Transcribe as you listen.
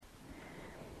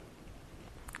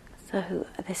So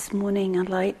this morning I'd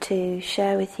like to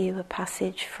share with you a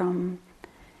passage from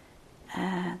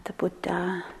the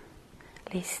Buddha,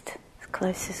 at least as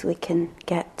close as we can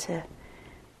get to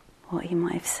what he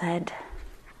might have said.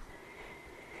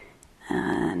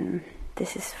 And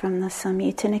this is from the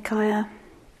Samyutta Nikaya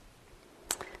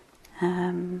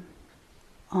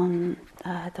on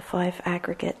the 5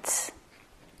 aggregates.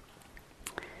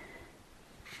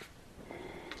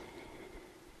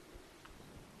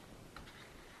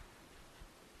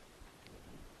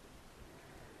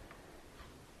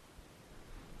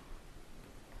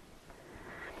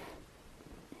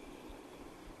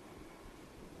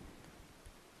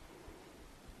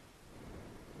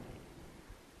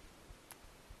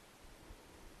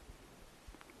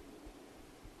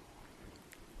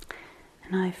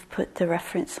 And I've put the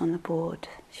reference on the board,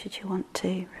 should you want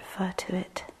to refer to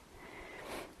it.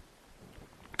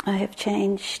 I have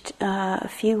changed a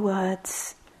few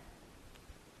words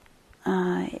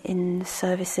in the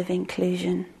service of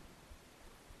inclusion.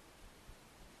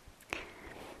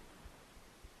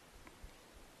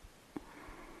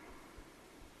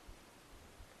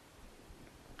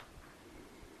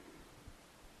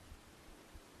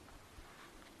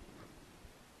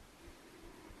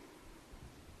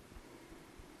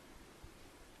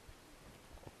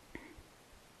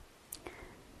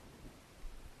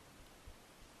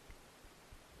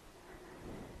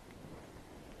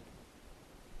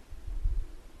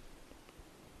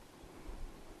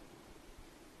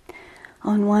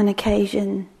 On one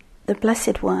occasion, the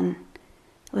Blessed One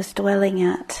was dwelling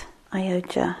at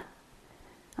Ayodhya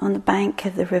on the bank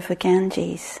of the river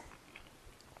Ganges.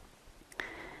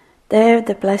 There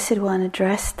the Blessed One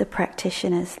addressed the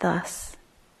practitioners thus: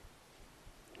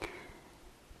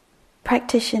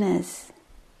 "Practitioners,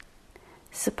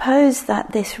 suppose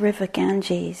that this river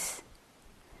Ganges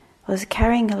was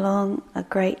carrying along a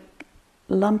great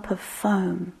lump of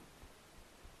foam.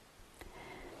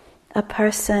 A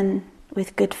person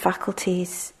with good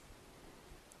faculties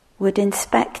would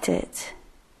inspect it,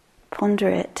 ponder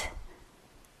it,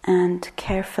 and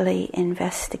carefully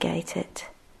investigate it.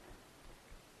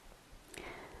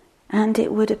 And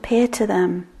it would appear to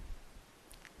them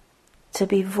to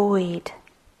be void,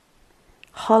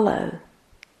 hollow,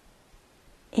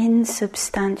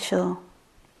 insubstantial.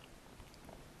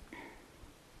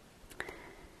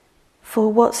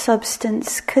 For what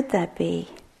substance could there be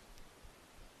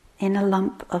in a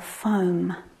lump of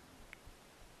foam?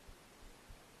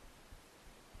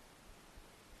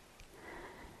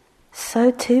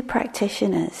 So too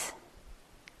practitioners,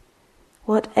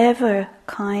 whatever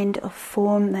kind of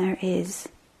form there is,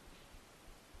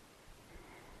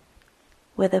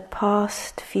 whether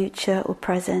past, future or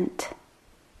present,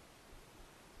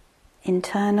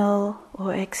 internal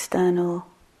or external,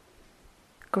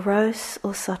 gross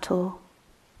or subtle,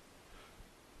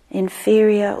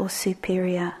 inferior or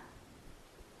superior,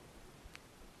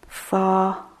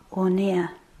 far or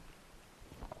near.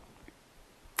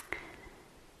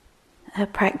 A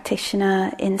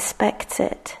practitioner inspects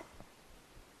it,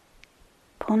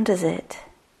 ponders it,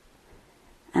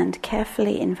 and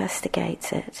carefully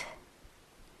investigates it.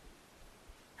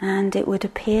 And it would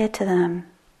appear to them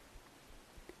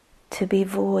to be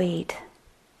void,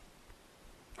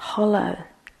 hollow,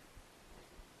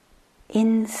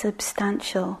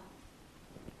 insubstantial.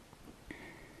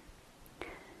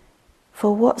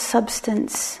 For what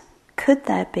substance could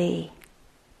there be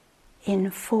in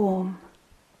form?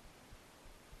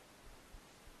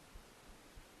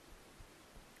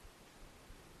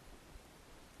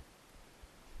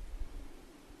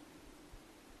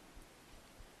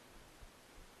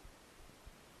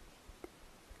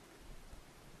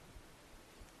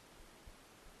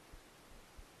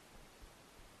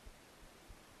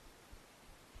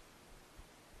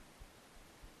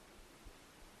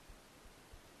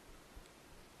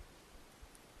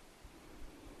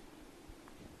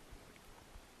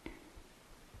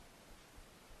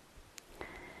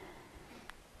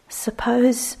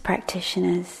 Suppose,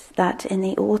 practitioners, that in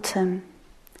the autumn,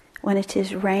 when it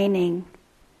is raining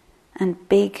and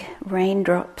big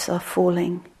raindrops are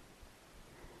falling,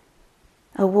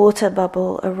 a water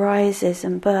bubble arises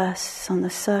and bursts on the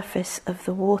surface of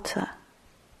the water.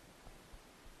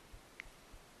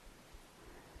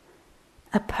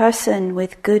 A person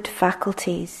with good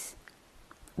faculties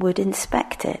would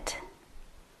inspect it,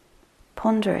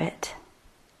 ponder it,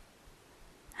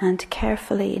 and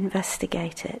carefully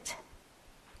investigate it.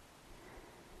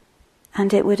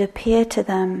 And it would appear to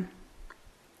them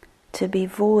to be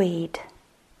void,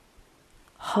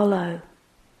 hollow,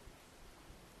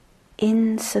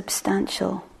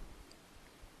 insubstantial.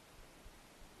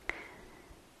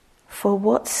 For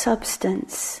what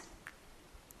substance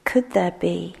could there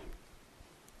be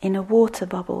in a water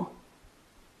bubble?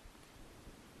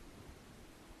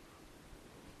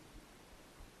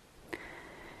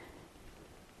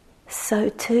 So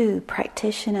too,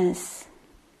 practitioners,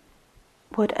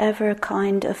 whatever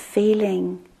kind of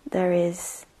feeling there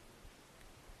is,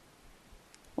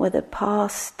 whether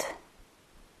past,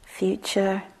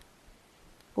 future,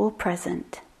 or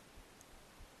present,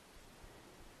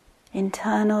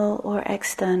 internal or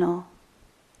external,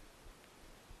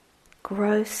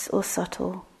 gross or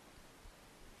subtle,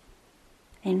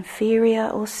 inferior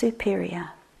or superior,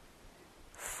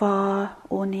 far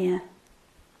or near.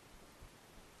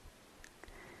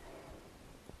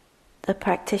 The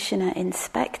practitioner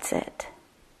inspects it,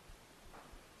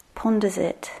 ponders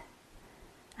it,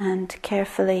 and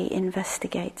carefully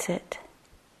investigates it.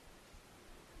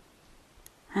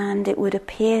 And it would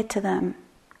appear to them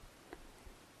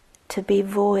to be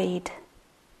void,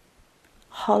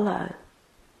 hollow,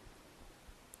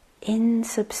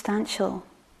 insubstantial.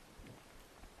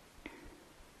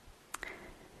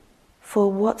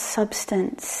 For what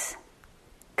substance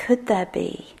could there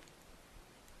be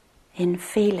in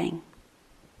feeling?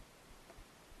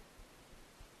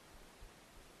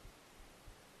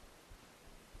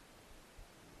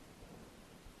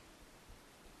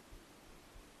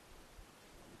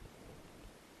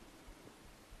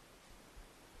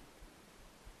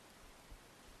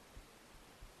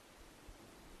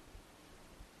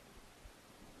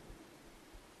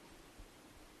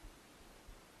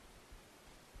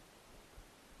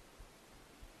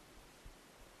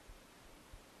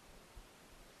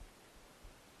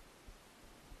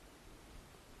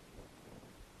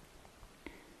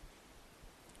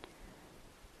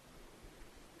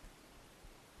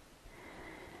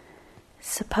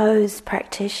 Suppose,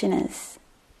 practitioners,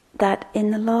 that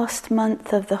in the last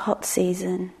month of the hot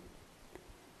season,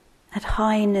 at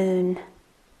high noon,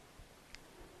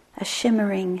 a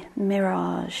shimmering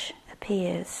mirage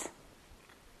appears.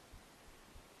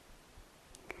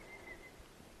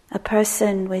 A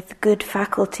person with good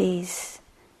faculties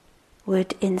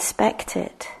would inspect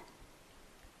it,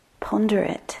 ponder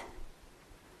it,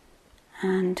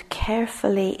 and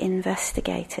carefully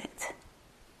investigate it.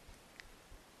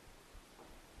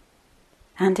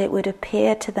 And it would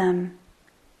appear to them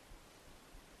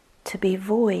to be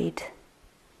void,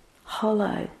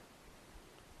 hollow,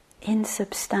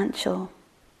 insubstantial.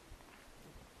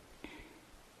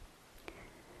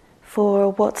 For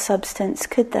what substance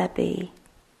could there be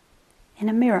in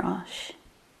a mirage?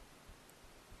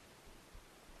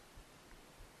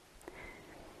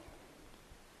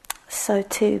 So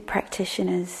too,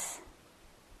 practitioners,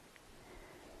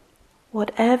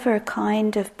 whatever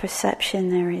kind of perception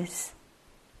there is,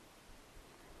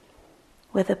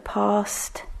 whether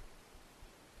past,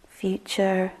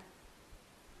 future,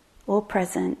 or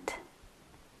present,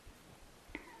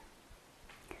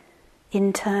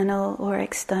 internal or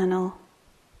external,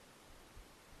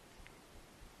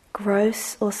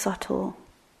 gross or subtle,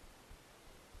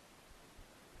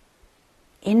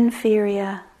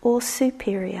 inferior or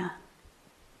superior,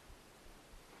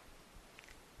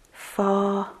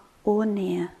 far or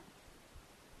near.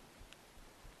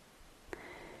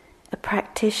 A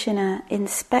practitioner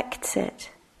inspects it,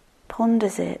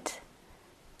 ponders it,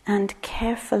 and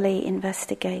carefully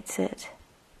investigates it,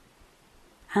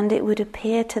 and it would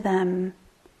appear to them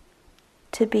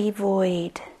to be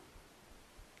void,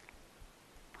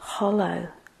 hollow,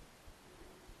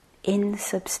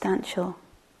 insubstantial.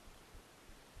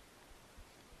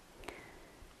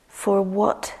 For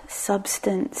what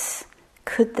substance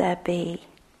could there be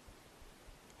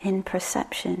in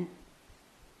perception?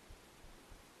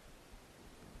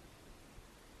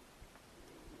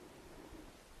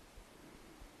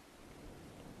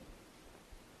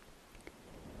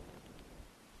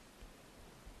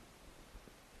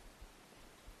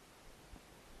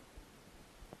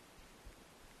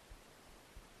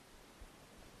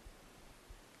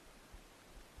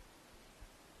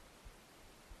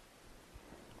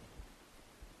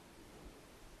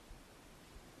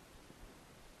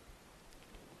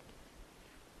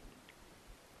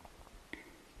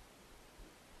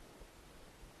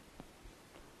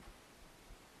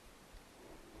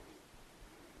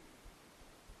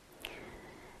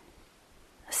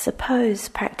 Suppose,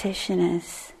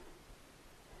 practitioners,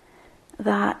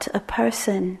 that a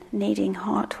person needing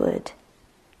heartwood,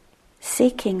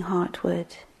 seeking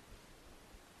heartwood,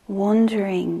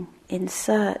 wandering in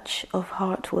search of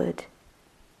heartwood,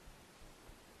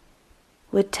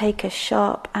 would take a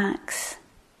sharp axe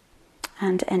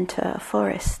and enter a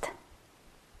forest.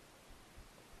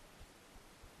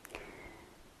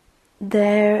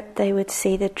 There they would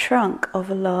see the trunk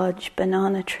of a large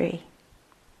banana tree,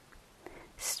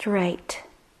 straight,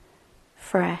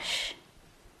 fresh,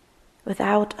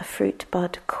 without a fruit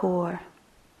bud core.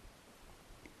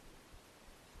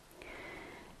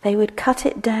 They would cut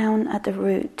it down at the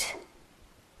root,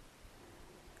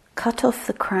 cut off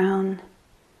the crown,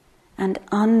 and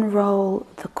unroll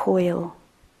the coil.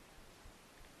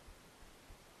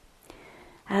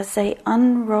 As they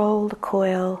unroll the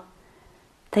coil,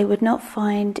 they would not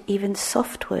find even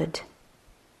softwood,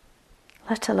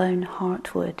 let alone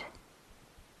heartwood.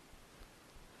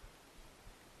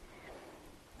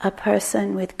 A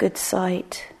person with good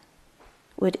sight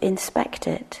would inspect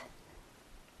it,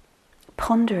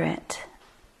 ponder it,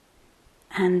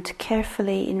 and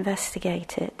carefully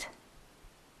investigate it.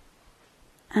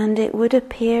 And it would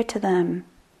appear to them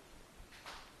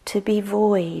to be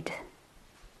void,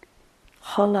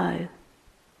 hollow,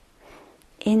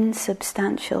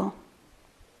 insubstantial.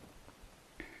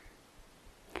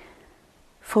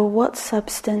 For what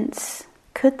substance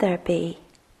could there be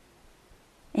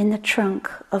in the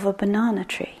trunk of a banana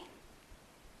tree?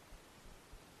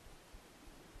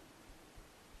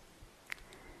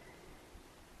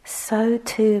 So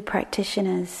too,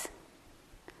 practitioners,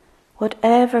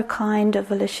 whatever kind of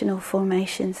volitional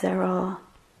formations there are,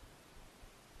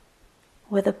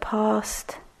 whether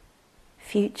past,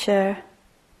 future,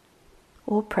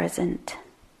 or present,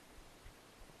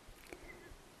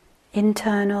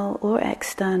 internal or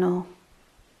external,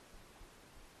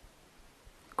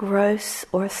 gross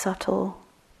or subtle,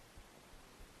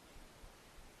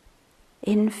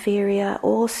 inferior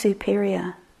or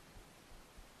superior,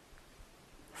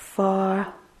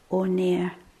 far or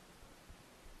near.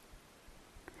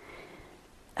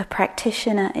 A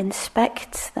practitioner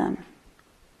inspects them,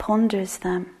 ponders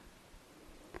them,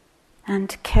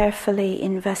 and carefully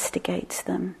investigates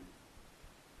them.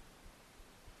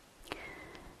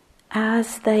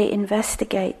 As they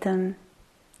investigate them,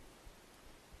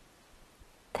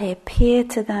 they appear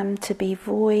to them to be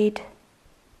void,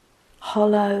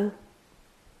 hollow,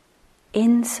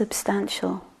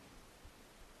 insubstantial.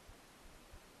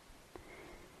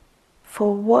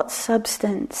 For what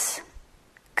substance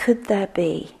could there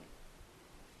be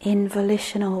in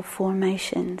volitional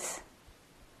formations?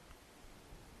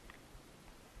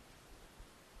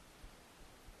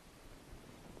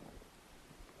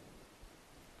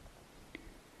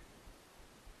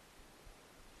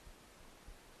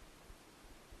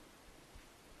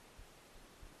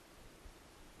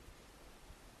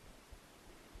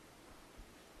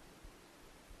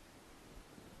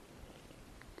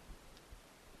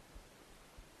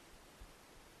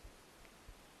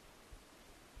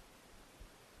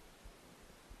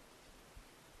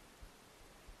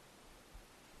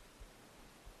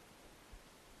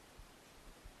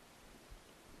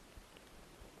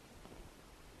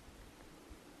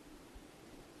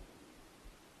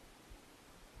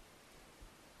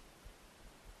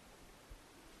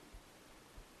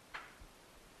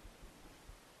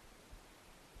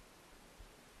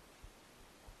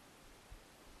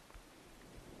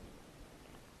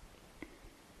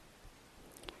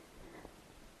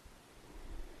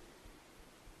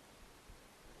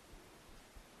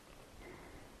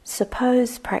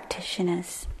 Suppose,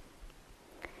 practitioners,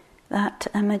 that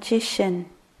a magician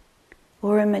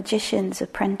or a magician's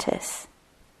apprentice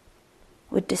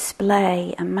would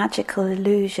display a magical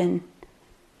illusion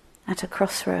at a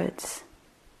crossroads.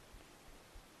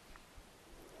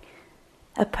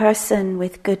 A person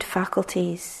with good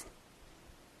faculties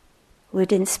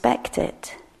would inspect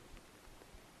it,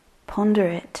 ponder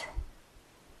it,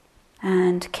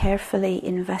 and carefully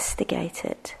investigate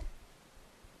it.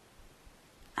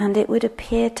 And it would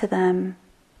appear to them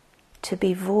to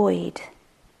be void,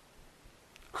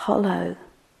 hollow,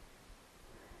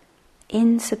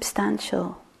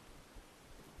 insubstantial.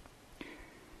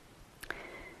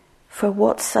 For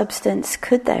what substance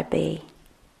could there be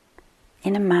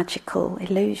in a magical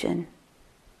illusion?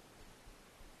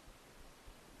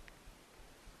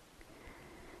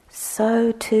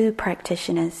 So too,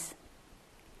 practitioners,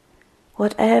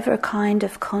 whatever kind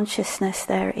of consciousness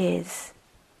there is,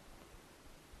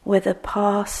 whether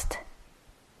past,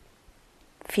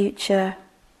 future,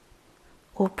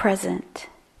 or present,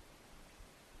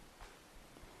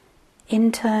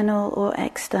 internal or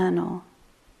external,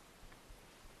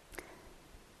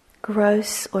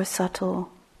 gross or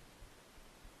subtle,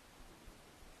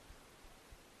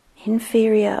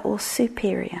 inferior or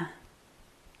superior,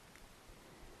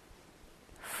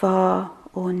 far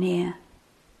or near.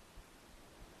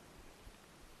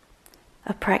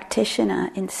 A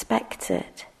practitioner inspects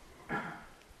it,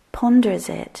 ponders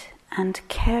it, and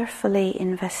carefully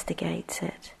investigates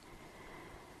it,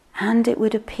 and it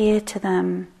would appear to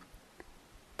them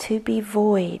to be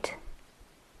void,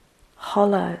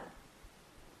 hollow,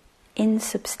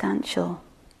 insubstantial.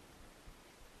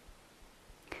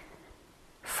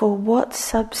 For what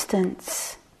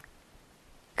substance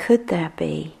could there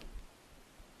be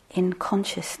in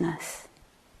consciousness?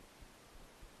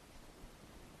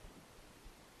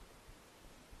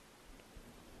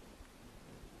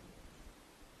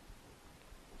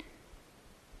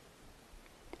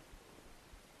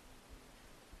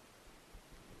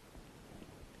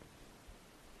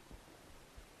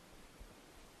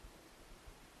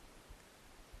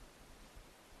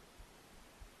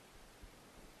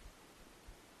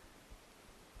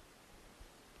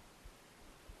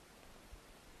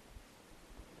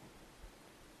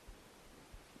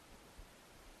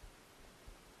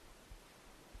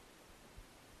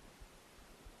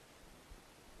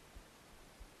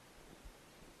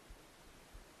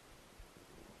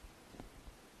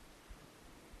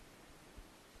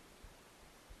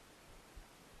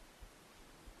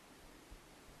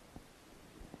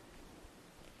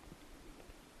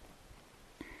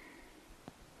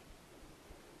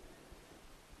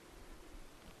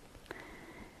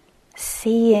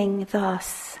 Seeing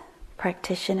thus,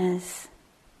 practitioners,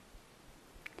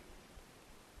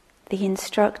 the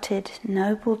instructed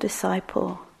noble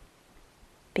disciple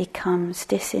becomes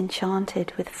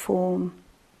disenchanted with form,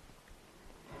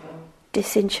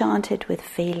 disenchanted with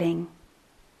feeling,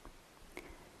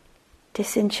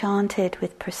 disenchanted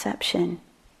with perception,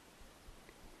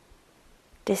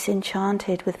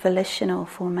 disenchanted with volitional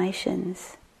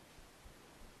formations,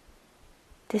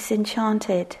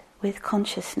 disenchanted with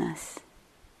consciousness.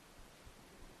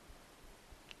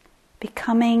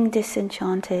 Becoming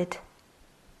disenchanted,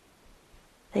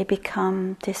 they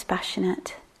become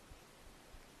dispassionate.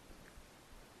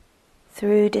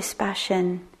 Through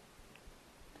dispassion,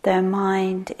 their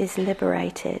mind is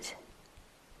liberated.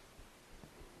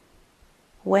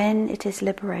 When it is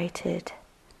liberated,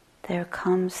 there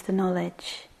comes the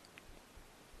knowledge.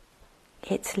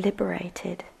 It's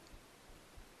liberated.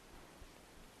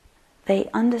 They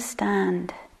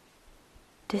understand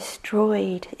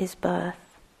destroyed is birth.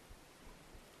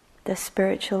 The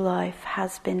spiritual life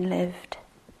has been lived,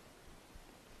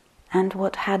 and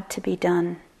what had to be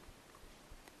done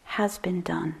has been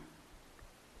done.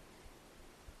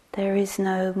 There is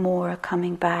no more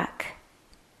coming back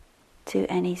to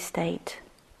any state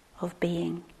of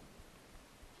being.